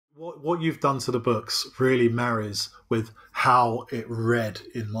What you've done to the books really marries with how it read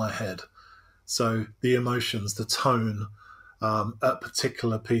in my head. So the emotions, the tone at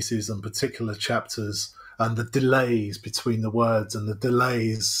particular pieces and particular chapters, and the delays between the words and the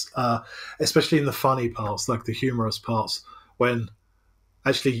delays, especially in the funny parts, like the humorous parts, when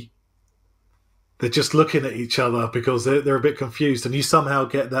actually they're just looking at each other because they're a bit confused, and you somehow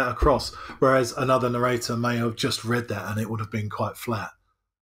get that across, whereas another narrator may have just read that and it would have been quite flat.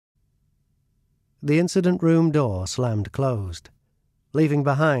 The incident room door slammed closed, leaving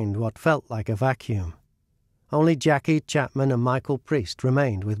behind what felt like a vacuum. Only Jackie Chapman and Michael Priest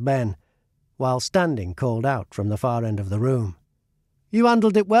remained with Ben, while Standing called out from the far end of the room. "You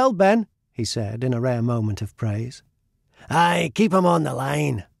handled it well, Ben," he said in a rare moment of praise. "Aye, keep 'em on the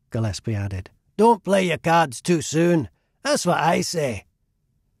line," Gillespie added. "Don't play your cards too soon. That's what I say."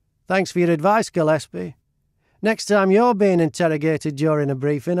 "Thanks for your advice, Gillespie. Next time you're being interrogated during a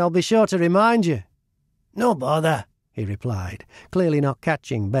briefing, I'll be sure to remind you." "No bother," he replied, clearly not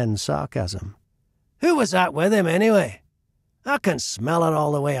catching Ben's sarcasm. "Who was that with him, anyway? I can smell her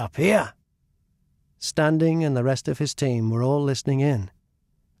all the way up here." Standing and the rest of his team were all listening in.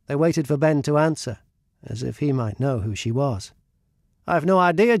 They waited for Ben to answer, as if he might know who she was. "I've no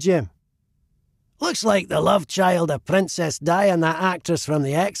idea, Jim." "Looks like the love child of Princess Di and that actress from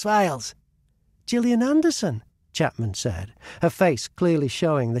the X-Files." "Gillian Anderson," Chapman said, her face clearly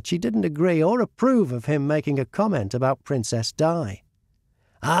showing that she didn't agree or approve of him making a comment about Princess Di.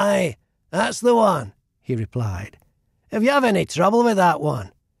 "Aye, that's the one," he replied. "If you have any trouble with that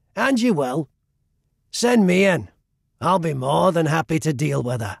one, and you will, send me in. I'll be more than happy to deal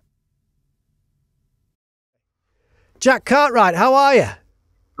with her." Jack Cartwright, how are you?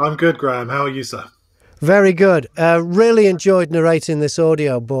 I'm good, Graham. How are you, sir? Very good. Really enjoyed narrating this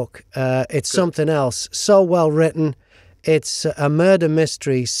audio book. It's good. Something else. So well written. It's a murder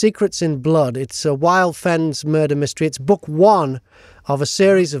mystery, Secrets in Blood. It's a Wild Fens Murder Mystery. It's book one of a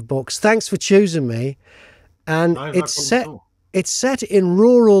series of books. Thanks for choosing me. And it's set in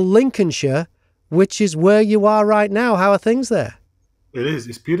rural Lincolnshire, which is where you are right now. How are things there? It is.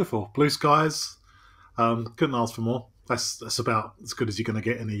 It's beautiful. Blue skies. Couldn't ask for more. That's about as good as you're going to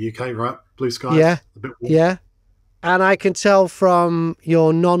get in the UK, right? Blue skies. Yeah, a bit warm. Yeah. And I can tell from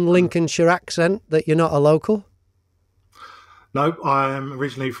your non-Lincolnshire accent that you're not a local. No, I'm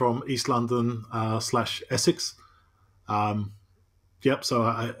originally from East London / Essex. So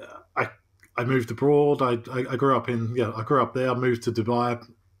I moved abroad. I grew up I grew up there. I moved to Dubai.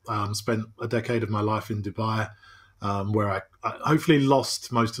 Spent a decade of my life in Dubai, where I hopefully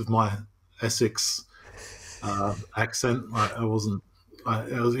lost most of my Essex accent. It wasn't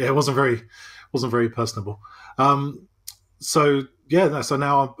very personable. So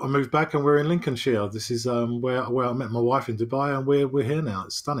now I moved back and we're in Lincolnshire. This is where I met my wife in Dubai, and we're here now.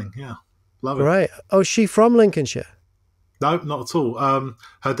 It's stunning. Yeah, love it. Right. Oh, is she from Lincolnshire? No, not at all.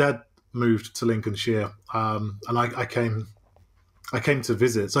 Her dad moved to Lincolnshire, and I came to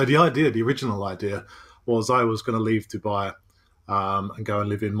visit. So the original idea was I was going to leave Dubai and go and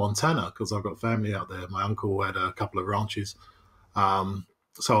live in Montana because I've got family out there. My uncle had a couple of ranches.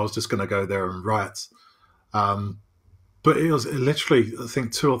 So I was just going to go there and write. But it was literally, I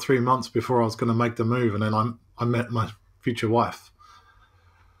think, 2 or 3 months before I was going to make the move. And then I met my future wife.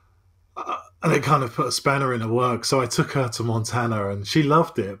 And it kind of put a spanner in the work. So I took her to Montana and she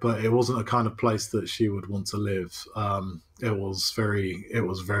loved it, but it wasn't a kind of place that she would want to live. It was very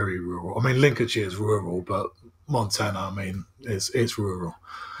rural. I mean, Lincolnshire is rural, but Montana, I mean, it's rural.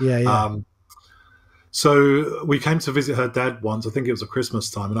 Yeah. So we came to visit her dad once. I think it was at Christmas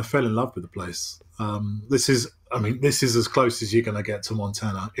time, and I fell in love with the place. This is as close as you're going to get to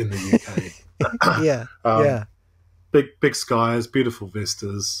Montana in the UK. Yeah. Big skies, beautiful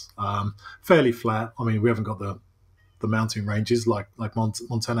vistas, fairly flat. I mean, we haven't got the mountain ranges like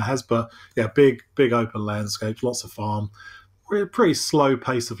Montana has, but yeah, big open landscapes, lots of farm. We're a pretty slow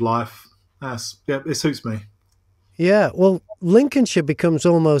pace of life. It suits me. Yeah, well, Lincolnshire becomes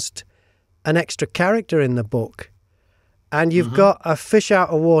almost an extra character in the book, and you've got a fish out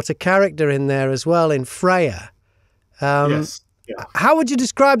of water character in there as well in Freya. Yes. Yeah. How would you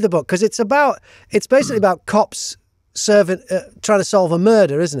describe the book? Because it's basically about cops trying to solve a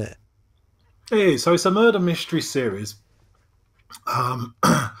murder, isn't it? It is. So it's a murder mystery series,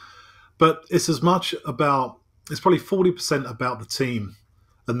 but it's as much about. It's probably 40% about the team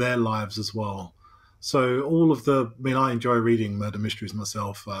and their lives as well. So I enjoy reading murder mysteries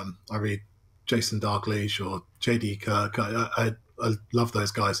myself. I read Jason Dalglish or J.D. Kirk. I love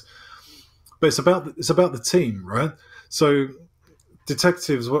those guys. But it's about the team, right? So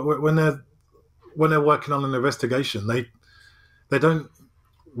detectives, when they're working on an investigation, they don't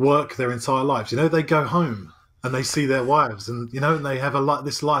work their entire lives. They go home and they see their wives, and and they have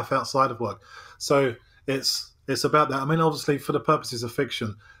this life outside of work. So it's about that. I mean, obviously, for the purposes of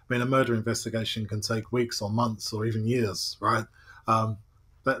fiction, I mean, a murder investigation can take weeks or months or even years, right? Um,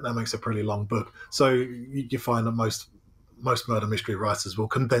 that makes a pretty long book. So you find that most murder mystery writers will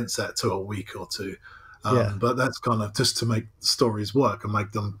condense that to a week or two. Yeah. But that's kind of just to make stories work and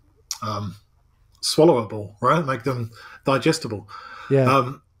make them swallowable, right? Make them digestible. Yeah.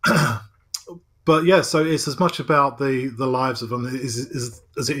 Um, but yeah, so it's as much about the lives of them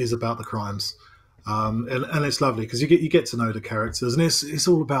as it is about the crimes. And it's lovely because you get to know the characters, and it's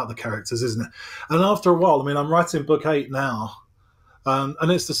all about the characters, isn't it? And after a while, I mean, I'm writing book 8 now,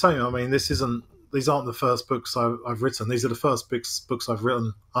 and it's the same. I mean, these aren't the first books I've written. These are the first books I've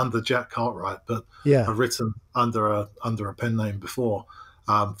written under Jack Cartwright, but Yeah. I've written under a pen name before,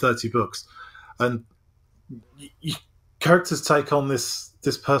 30 books, and characters take on this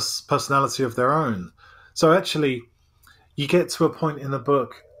personality of their own. So actually, you get to a point in the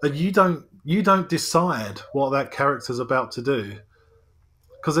book and you don't decide what that character's about to do,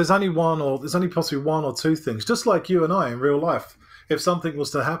 because there's only possibly one or two things. Just like you and I in real life, if something was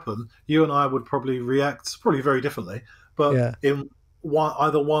to happen, you and I would probably react very differently, but Yeah. in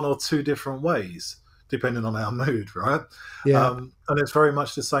either one or two different ways, depending on our mood, right? Yeah. And it's very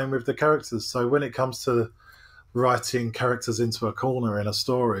much the same with the characters. So when it comes to writing characters into a corner in a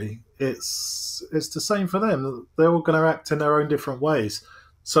story, it's the same for them. They're all going to act in their own different ways.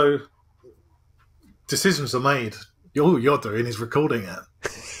 So decisions are made. All you're doing is recording it.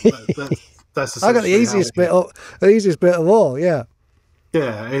 That's I got the easiest bit of all. Yeah.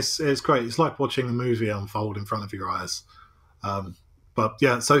 Yeah, it's great. It's like watching a movie unfold in front of your eyes. But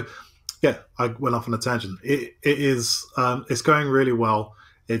yeah, so yeah, I went off on a tangent. It's going really well.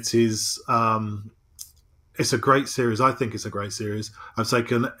 It is. It's a great series. I think it's a great series. I've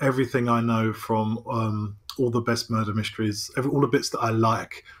taken everything I know from all the best murder mysteries, all the bits that I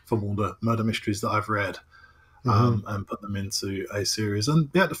like from all the murder mysteries that I've read, and put them into a series. And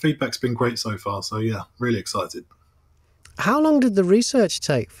yeah, the feedback's been great so far. So yeah, really excited. How long did the research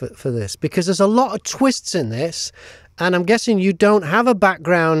take for this? Because there's a lot of twists in this, and I'm guessing you don't have a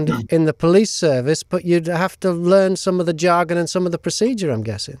background in the police service, but you'd have to learn some of the jargon and some of the procedure, I'm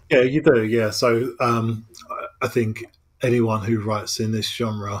guessing. Yeah, you do. Yeah. So I think anyone who writes in this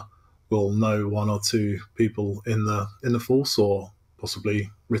genre will know one or two people in the force, or possibly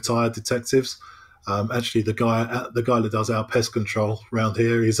retired detectives. Actually, the guy that does our pest control around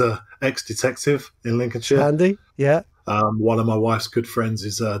here is a ex-detective in Lincolnshire. Handy, yeah. One of my wife's good friends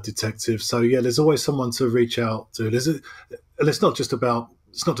is a detective, so yeah, there's always someone to reach out to. And it's not just about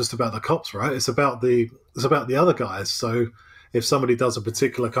the cops, right? It's about the other guys. So if somebody does a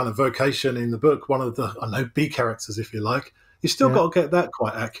particular kind of vocation in the book, one of the B characters, if you like, you still got to get that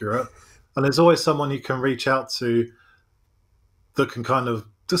quite accurate. And there's always someone you can reach out to that can kind of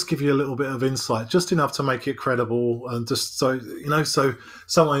just give you a little bit of insight, just enough to make it credible, and just so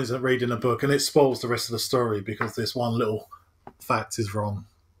someone isn't reading a book and it spoils the rest of the story because this one little fact is wrong.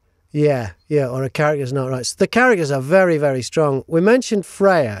 Yeah, or a character's not right. So the characters are very, very strong. We mentioned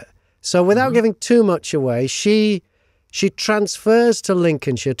Freya. So without giving too much away, she transfers to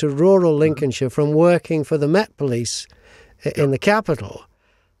Lincolnshire, to rural Lincolnshire, from working for the Met Police in the capital.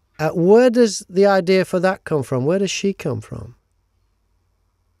 Where does the idea for that come from? Where does she come from?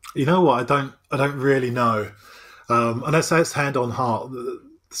 You know what? I don't really know. And that's hand on heart.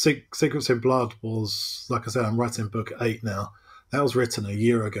 Secrets in Blood was, like I said, I'm writing book 8 now. That was written a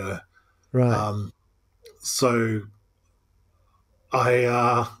year ago. Right. So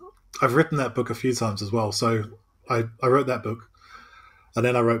I've written that book a few times as well. So I wrote that book, and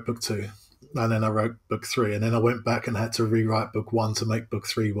then I wrote book 2, and then I wrote book 3, and then I went back and had to rewrite book 1 to make book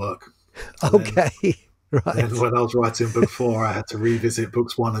 3 work. And okay. Right. And when I was writing book 4, I had to revisit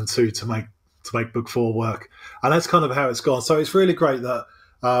books 1 and 2 to make book 4 work, and that's kind of how it's gone. So it's really great that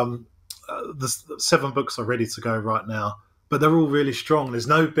the 7 books are ready to go right now, but they're all really strong. There's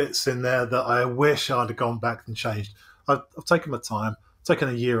no bits in there that I wish I'd have gone back and changed. I've taken my time, taken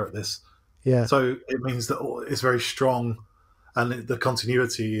a year at this, so it means that it's very strong, and the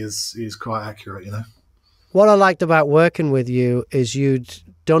continuity is quite accurate. What I liked about working with you is you'd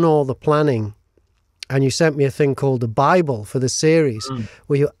done all the planning. And you sent me a thing called a Bible for the series,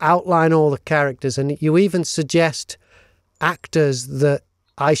 where you outline all the characters, and you even suggest actors that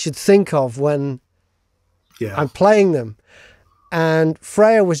I should think of when I'm playing them. And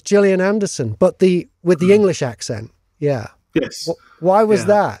Freya was Gillian Anderson, but with the English accent. Yeah. Yes. Why was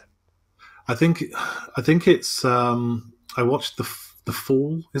that? I think it's. I watched the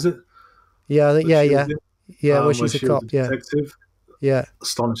Fall. Is it? Yeah. Yeah. Where she's a cop. Detective. Yeah.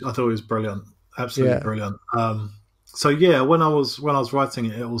 astonishing. I thought it was brilliant, absolutely Yeah. brilliant. So yeah, when I was writing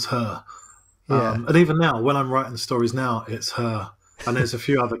it, it was her. Yeah. And even now, when I'm writing stories now, it's her. And there's a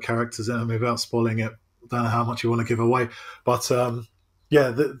few other characters in it. I mean, without spoiling it, don't know how much you want to give away. But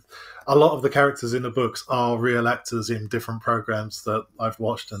yeah, a lot of the characters in the books are real actors in different programs that I've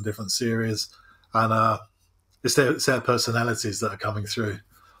watched and different series. And it's their personalities that are coming through.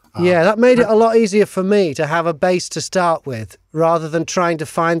 Yeah, that made it a lot easier for me to have a base to start with rather than trying to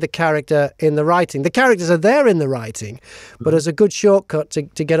find the character in the writing. The characters are there in the writing, but as a good shortcut to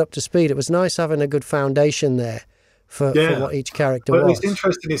get up to speed, it was nice having a good foundation there for what each character was. It's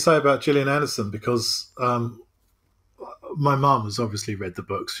interesting you say about Gillian Anderson because my mum has obviously read the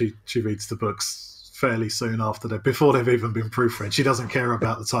books. She reads the books fairly soon after before they've even been proofread. She doesn't care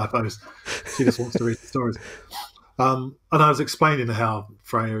about the typos. She just wants to read the stories. And I was explaining how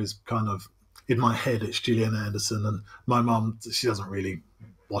Freya is kind of, in my head, it's Gillian Anderson. And my mum, she doesn't really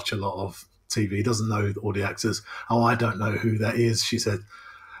watch a lot of TV, doesn't know all the actors. Oh, I don't know who that is, she said.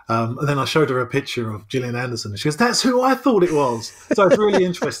 And then I showed her a picture of Gillian Anderson. And she goes, that's who I thought it was. So it's really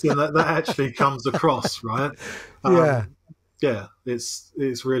interesting that actually comes across, right? Yeah, it's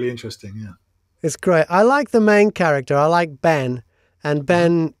really interesting, yeah. It's great. I like the main character. I like Ben. And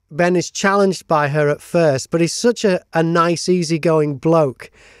Ben is challenged by her at first, but he's such a nice, easygoing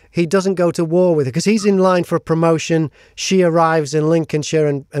bloke. He doesn't go to war with her because he's in line for a promotion. She arrives in Lincolnshire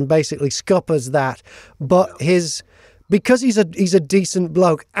and basically scuppers that. But because he's a decent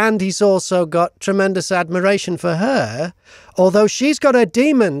bloke, and he's also got tremendous admiration for her, although she's got her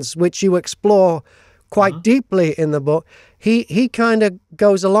demons, which you explore quite deeply in the book, he kind of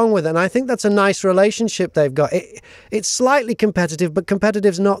goes along with it. And I think that's a nice relationship they've got. It's slightly competitive, but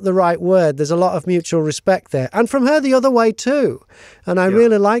competitive's not the right word. There's a lot of mutual respect there. And from her the other way too. And I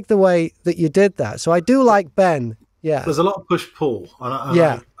really like the way that you did that. So I do like Ben. Yeah. There's a lot of push-pull. And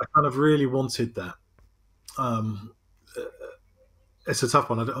I kind of really wanted that. It's a tough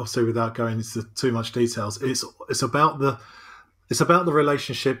one, obviously, without going into too much details. It's about the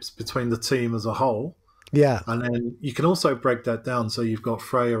relationships between the team as a whole. Yeah. And then you can also break that down. So you've got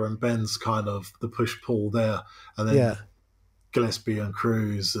Freya and Ben's kind of the push-pull there. And then Gillespie and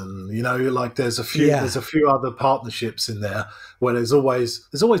Cruz, and like there's a few other partnerships in there where there's always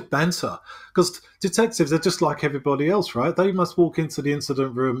banter. Because detectives are just like everybody else, right? They must walk into the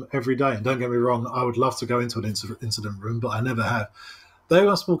incident room every day. And don't get me wrong, I would love to go into an incident room, but I never have. They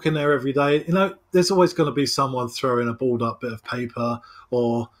must walk in there every day. There's always going to be someone throwing a balled up bit of paper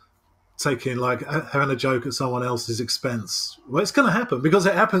or having a joke at someone else's expense. Well, it's going to happen because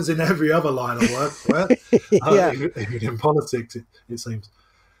it happens in every other line of work, right? Even in politics, it seems.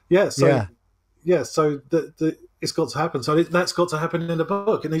 So it's got to happen. So that's got to happen in the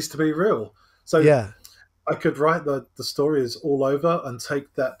book. It needs to be real. So I could write the stories all over and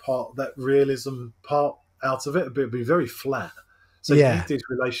take that realism part out of it, but it'd be very flat. So you need these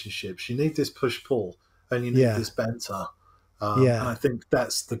relationships, you need this push-pull, and you need this banter. And I think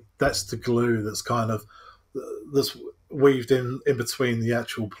that's the glue that's kind of that's weaved in between the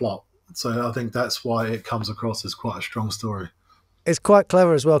actual plot. So I think that's why it comes across as quite a strong story. It's quite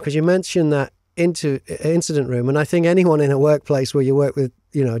clever as well, because you mentioned that incident room, and I think anyone in a workplace where you work with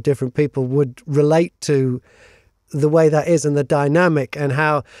different people would relate to the way that is and the dynamic, and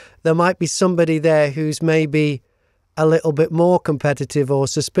how there might be somebody there who's maybe a little bit more competitive or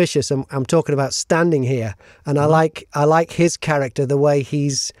suspicious. I'm talking about Standing here, and I like his character, the way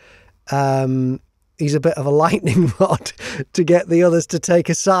he's a bit of a lightning rod to get the others to take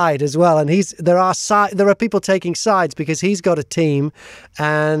a side as well. And there are people taking sides because he's got a team,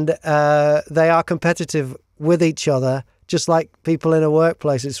 and they are competitive with each other, just like people in a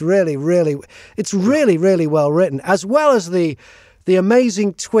workplace. It's really, really well written, as well as the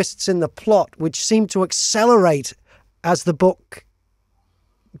amazing twists in the plot, which seem to accelerate as the book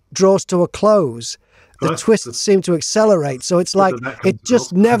draws to a close. The twists seem to accelerate, so it's like it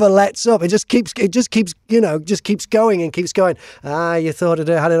just never lets up. It just keeps going and keeps going. You thought it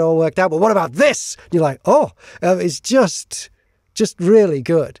had it all worked out, but what about this? And you're like, it's just really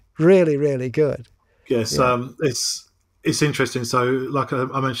good, really, really good. Yes, it's interesting. So, like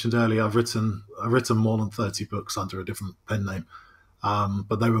I mentioned earlier, I've written more than 30 books under a different pen name.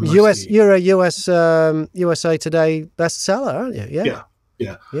 But they were mostly... You're a USA Today bestseller, aren't you?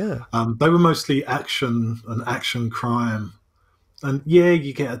 Yeah. They were mostly action and action crime, and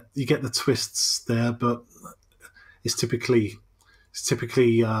you get the twists there, but it's typically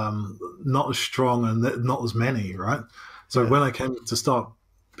not as strong and not as many, right? So when I came to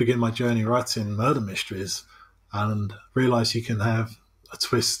begin my journey writing murder mysteries, and realised you can have a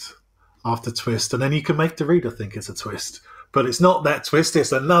twist after twist, and then you can make the reader think it's a twist. but it's not that twist,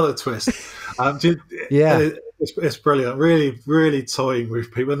 it's another twist. Yeah. It's brilliant. Really, really toying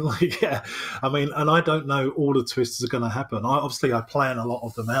with people. And like, yeah, I mean, and I don't know all the twists are going to happen. Obviously, I plan a lot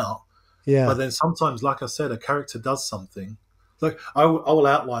of them out. Yeah. But then sometimes, like I said, a character does something. Like I will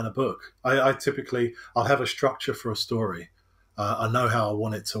outline a book. I typically, I'll have a structure for a story. I know how I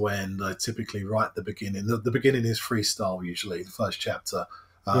want it to end. I typically write the beginning. The beginning is freestyle, usually, the first chapter.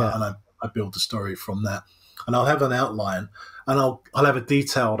 And I build the story from that. And I'll have an outline, and I'll have a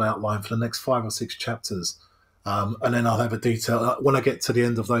detailed outline for the next 5 or 6 chapters. And then I'll have a detail. When I get to the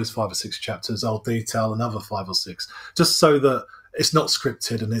end of those 5 or 6 chapters, I'll detail another 5 or 6, just so that it's not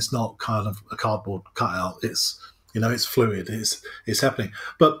scripted and it's not kind of a cardboard cutout. It's, it's fluid. It's happening.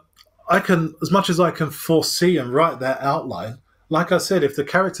 But I can, as much as I can foresee and write that outline, like I said, if the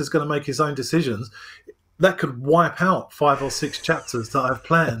character's going to make his own decisions, that could wipe out 5 or 6 chapters that I've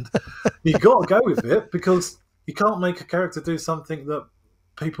planned. You've got to go with it, because you can't make a character do something that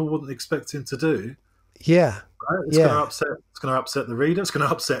people wouldn't expect him to do. Yeah. Right? It's going to upset the reader. It's going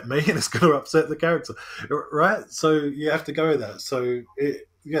to upset me, and it's going to upset the character. Right? So you have to go with that. So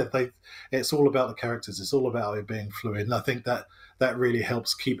it's all about the characters. It's all about it being fluid, and I think that really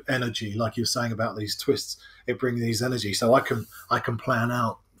helps keep energy. Like you're saying about these twists, it brings these energy. So I can plan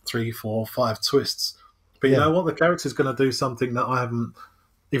out 3, 4, 5 twists. But you know what? The character's going to do something that I haven't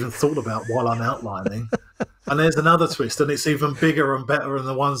even thought about while I'm outlining. And there's another twist, and it's even bigger and better than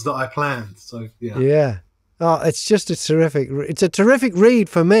the ones that I planned. So, yeah. Yeah. Oh, it's a terrific read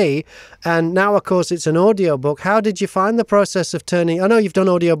for me. And now, of course, it's an audiobook. How did you find the process of turning... I know you've done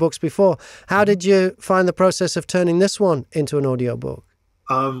audiobooks before. How did you find the process of turning this one into an audiobook?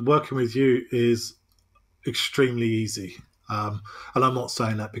 Working with you is extremely easy. And I'm not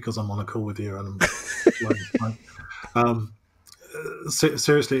saying that because I'm on a call with you. And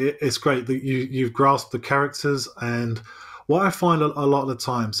seriously, it's great that you've grasped the characters. And what I find a lot of the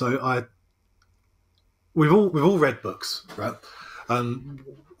time, we've all read books, right? And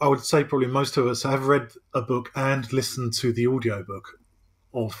I would say probably most of us have read a book and listened to the audiobook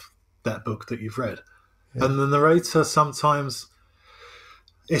of that book that you've read. Yeah. And the narrator sometimes...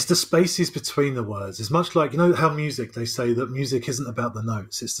 it's the spaces between the words. It's much like, how music, they say that music isn't about the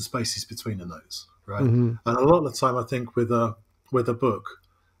notes, it's the spaces between the notes, right? Mm-hmm. And a lot of the time, I think with a book,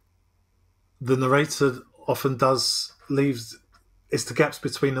 the narrator often leaves, it's the gaps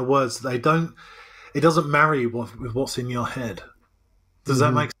between the words. It doesn't marry with what's in your head. Does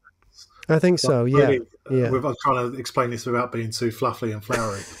that make sense? I think so, yeah. Really, I'm trying to explain this without being too fluffy and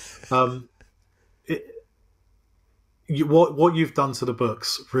flowery. What you've done to the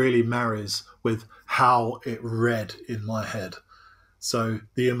books really marries with how it read in my head. So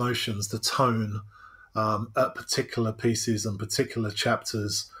the emotions, the tone at particular pieces and particular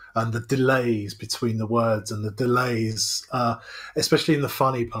chapters, and the delays between the words, and the delays, especially in the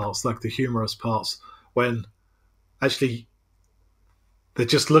funny parts, like the humorous parts, when actually they're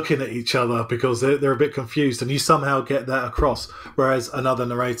just looking at each other because they're a bit confused, and you somehow get that across, whereas another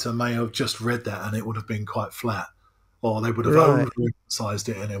narrator may have just read that and it would have been quite flat. Or they would have overemphasized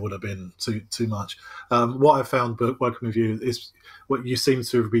it and it would have been too much. What I found working with you is what you seem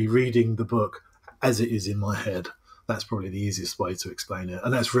to be reading the book as it is in my head. That's probably the easiest way to explain it.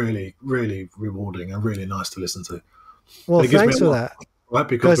 And that's really, really rewarding and really nice to listen to. Well, thanks for that. Right,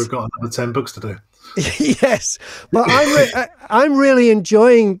 because we've got another 10 books to do. Yes, but I'm really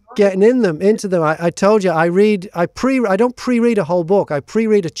enjoying getting into them. I told you I don't pre-read a whole book. I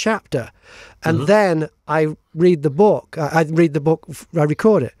pre-read a chapter, and then I read the book. I read the book. I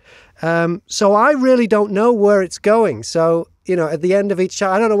record it. So I really don't know where it's going. So at the end of each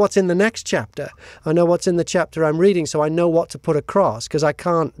chapter, I don't know what's in the next chapter. I know what's in the chapter I'm reading, so I know what to put across, because I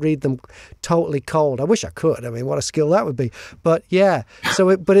can't read them totally cold. I wish I could. I mean, what a skill that would be. But yeah, so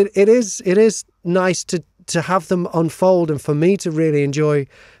it is nice to have them unfold, and for me to really enjoy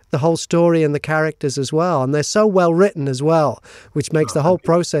the whole story and the characters as well. And they're so well written as well, which makes the whole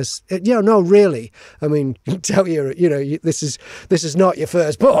process, really. I mean, tell you, this is not your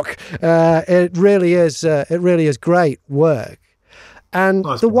first book. It really is great work. And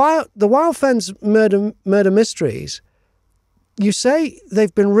nice. The Wild Fens Murder Mysteries, you say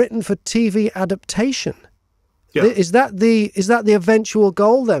they've been written for TV adaptation. Yeah. Is that the eventual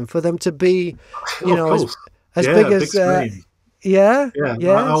goal then, for them to be, as big as screen. Yeah.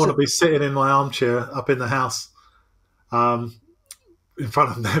 I want to be sitting in my armchair up in the house, in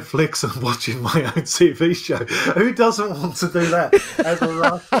front of Netflix and watching my own TV show. Who doesn't want to do that as a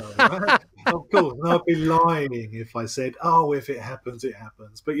writer, right? course. And I'd be lying if I said, "Oh, if it happens, it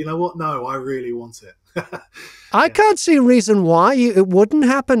happens." But you know what? No, I really want it. I Yeah. can't see a reason why it wouldn't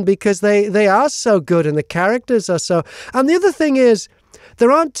happen, because they are so good and the characters are so. And the other thing is,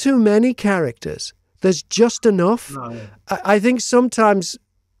 there aren't too many characters. There's just enough. No. I think sometimes,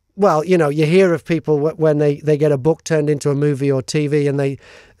 well, you know, you hear of people when they get a book turned into a movie or TV, and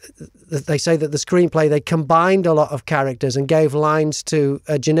they say that the screenplay, they combined a lot of characters and gave lines to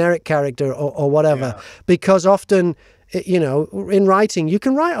a generic character or whatever, Yeah. because often, you know, in writing, you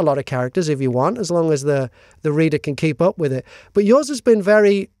can write a lot of characters if you want, as long as the reader can keep up with it. But yours has been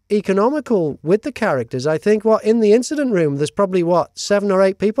very economical with the characters. I think, in the incident room, there's probably, 7 or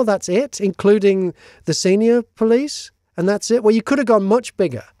 8 people? That's it, including the senior police? And that's it? Well, you could have gone much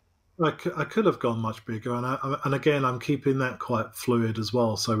bigger. I could have gone much bigger, and again, I'm keeping that quite fluid as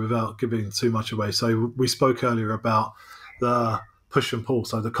well, so without giving too much away. So we spoke earlier about the push and pull,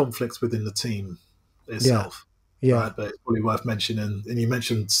 so the conflicts within the team itself. Yeah. Right? But it's probably worth mentioning, and you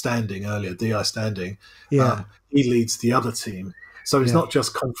mentioned Standing earlier, DI Standing. Yeah. He leads the other team, so it's Yeah. not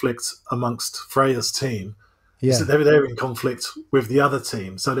just conflict amongst Freya's team. Yeah. So they're in conflict with the other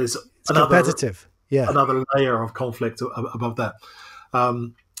team, so there's It's competitive. Yeah. another layer of conflict above that.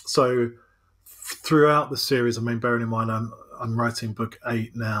 So throughout the series, I mean, bearing in mind I'm writing book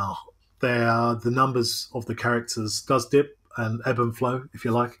 8 now, the numbers of the characters does dip and ebb and flow, if you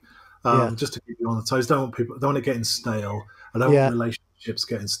like, just to keep you on the toes. Don't want it getting stale. I don't want relationships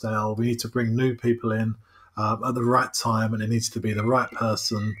getting stale. We need to bring new people in at the right time, and it needs to be the right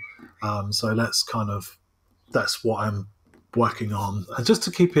person. So that's what I'm working on, and just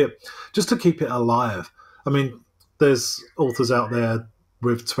to keep it alive. I mean, there's authors out there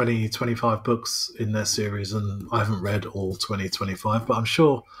with 20, 25 books in their series, and I haven't read all 20, 25, but I'm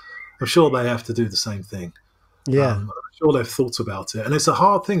sure they have to do the same thing. Yeah. I'm sure they've thought about it, and it's a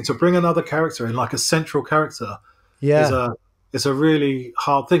hard thing to bring another character in, like a central character. Yeah. It's a really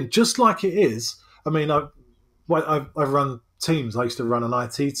hard thing, just like it is. I mean, I've run teams. I used to run an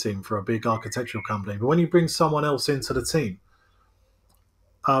IT team for a big architectural company, but when you bring someone else into the team,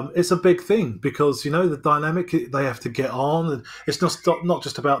 it's a big thing, because, you know, the dynamic they have to get on, and it's not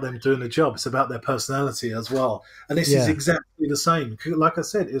just about them doing the job, it's about their personality as well. And this is exactly the same. Like I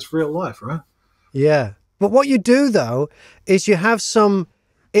said, it's real life, right? Yeah. But what you do, though, is you have some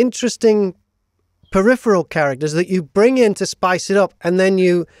interesting peripheral characters that you bring in to spice it up, and then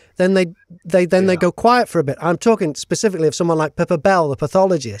they go quiet for a bit. I'm talking specifically of someone like Pippa Bell, the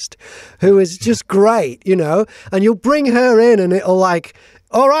pathologist, who is just great, you know, and you'll bring her in, and it'll like,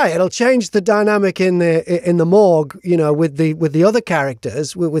 all right, it'll change the dynamic in the morgue, you know, with the other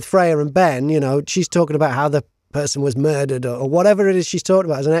characters, with Freya and Ben. You know, she's talking about how the person was murdered or whatever it is she's talking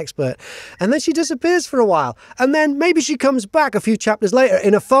about as an expert, and then she disappears for a while, and then maybe she comes back a few chapters later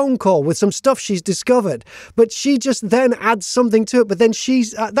in a phone call with some stuff she's discovered, but she just then adds something to it. But then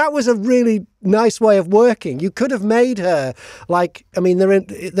she's that was a really nice way of working. You could have made her like, I mean,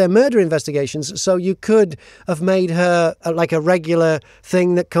 they're murder investigations, so you could have made her like a regular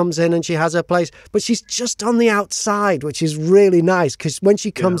thing that comes in and she has her place, but she's just on the outside, which is really nice, because when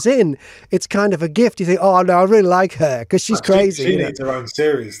she comes in, it's kind of a gift. You think, oh no, I really like her because she's crazy. She needs her own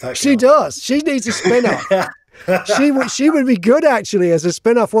series. She does. She needs a spin-off. She would be good actually as a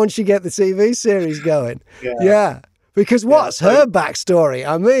spin-off once you get the TV series going. Yeah. Because what's her backstory?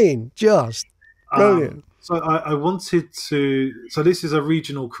 I mean, just brilliant. So I wanted to. So this is a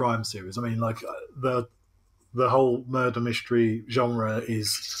regional crime series. I mean, like the whole murder mystery genre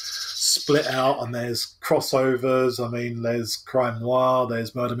is split out, and there's crossovers. I mean, there's crime noir,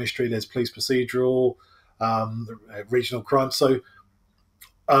 there's murder mystery, there's police procedural, regional crime. So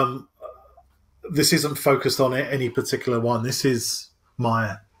this isn't focused on any particular one. This is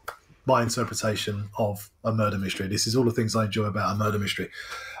my interpretation of a murder mystery. This is all the things I enjoy about a murder mystery.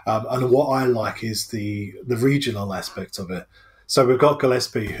 And what I like is the regional aspect of it. So we've got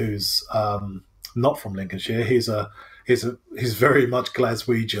Gillespie, who's not from Lincolnshire. He's very much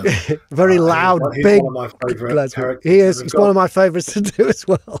Glaswegian. Very loud, big. One of my favourite characters. He is. It's one of my favourites to do as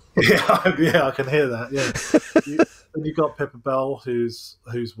well. Yeah, I can hear that. Yeah. Then you've got Pippa Bell, who's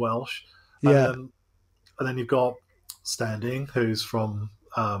Welsh. And then you've got Standing, who's from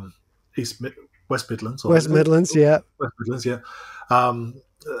West Midlands. West Midlands, yeah. West Midlands, yeah.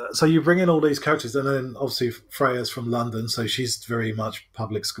 So you bring in all these characters, and then obviously Freya's from London, so she's very much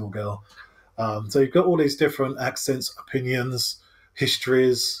public school girl. So you've got all these different accents, opinions,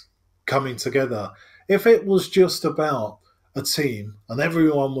 histories coming together. If it was just about a team and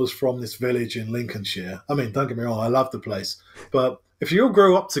everyone was from this village in Lincolnshire, I mean, don't get me wrong, I love the place, but if you all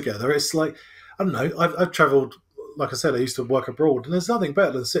grow up together, it's like, I don't know, I've travelled like I said, I used to work abroad, and there's nothing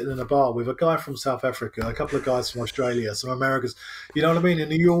better than sitting in a bar with a guy from South Africa, a couple of guys from Australia, some Americans. You know what I mean?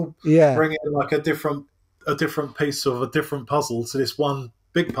 And you all Yeah. bring in like a different piece of a different puzzle to this one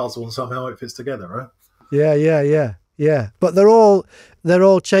big puzzle, and somehow it fits together, right? Yeah. But they're all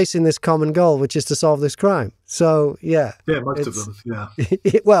chasing this common goal, which is to solve this crime. So yeah, most of them. Yeah.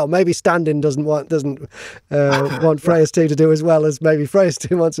 Well, maybe Standing doesn't want Freya's team to do as well as maybe Freya's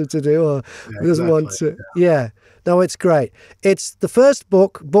team wants him to do, or doesn't want to. Yeah. No, it's great. It's the first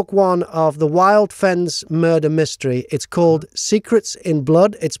book one of the Wild Fens Murder Mystery. It's called Secrets in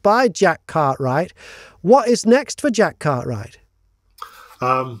Blood. It's by Jack Cartwright. What is next for Jack Cartwright?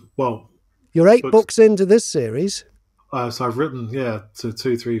 Well, you're 8 books into this series. So I've written, to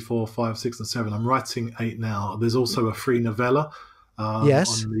 2, 3, 4, 5, 6, and 7. I'm writing 8 now. There's also a free novella on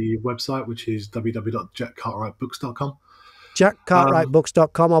the website, which is www.jackcartwrightbooks.com.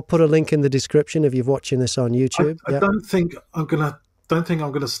 JackCartwrightBooks.com. I'll put a link in the description if you're watching this on YouTube. I don't think I'm gonna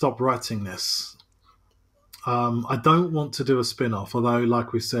stop writing this. I don't want to do a spin-off, although,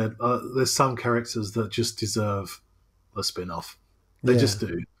 like we said, there's some characters that just deserve a spin-off. They just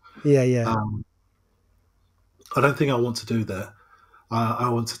do. Yeah. I don't think I want to do that. I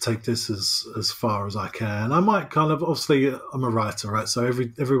want to take this as far as I can. I might kind of, obviously, I'm a writer, right? So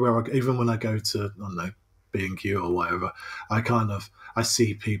everywhere, even when I go to, I don't know, B&Q or whatever, I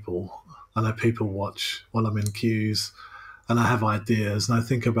see people. I know people watch while I'm in queues, and I have ideas, and I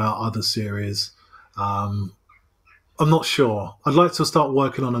think about other series. I'm not sure. I'd like to start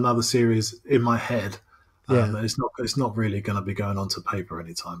working on another series in my head. It's not really going to be going onto paper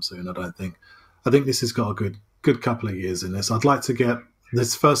anytime soon, I don't think. I think this has got a good couple of years in this. I'd like to get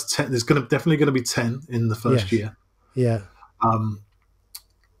this first 10. There's definitely going to be 10 in the first year. Yeah.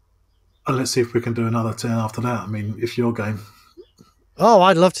 And let's see if we can do another 10 after that. I mean, if you're game. Oh,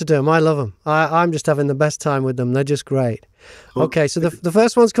 I'd love to do them. I love them. I'm just having the best time with them. They're just great. Well, okay, so the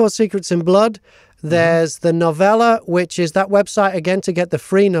first one's called Secrets in Blood. There's the novella, which is that website again to get the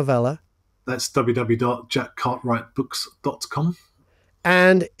free novella. That's www.jackcartwrightbooks.com.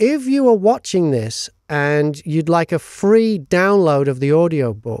 And if you are watching this and you'd like a free download of the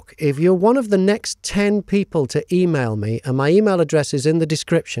audiobook, if you're one of the next 10 people to email me, and my email address is in the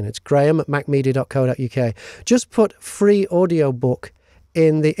description, it's graham@macmedia.co.uk, just put free audiobook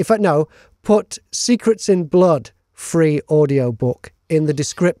in the, put Secrets in Blood free audiobook in the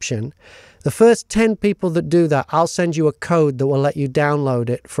description. The first 10 people that do that, I'll send you a code that will let you download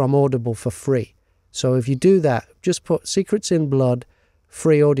it from Audible for free. So if you do that, just put Secrets in Blood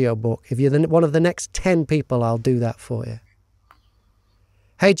free audiobook. If you're one of the next 10 people, I'll do that for you.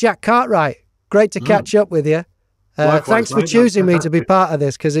 Hey, Jack Cartwright, great to catch up with you. Likewise, thanks for choosing me to be part of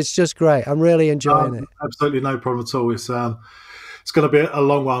this, because it's just great. I'm really enjoying it. Absolutely no problem at all. It's going to be a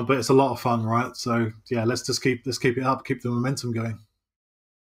long one, but it's a lot of fun, right? So yeah, let's keep it up, keep the momentum going.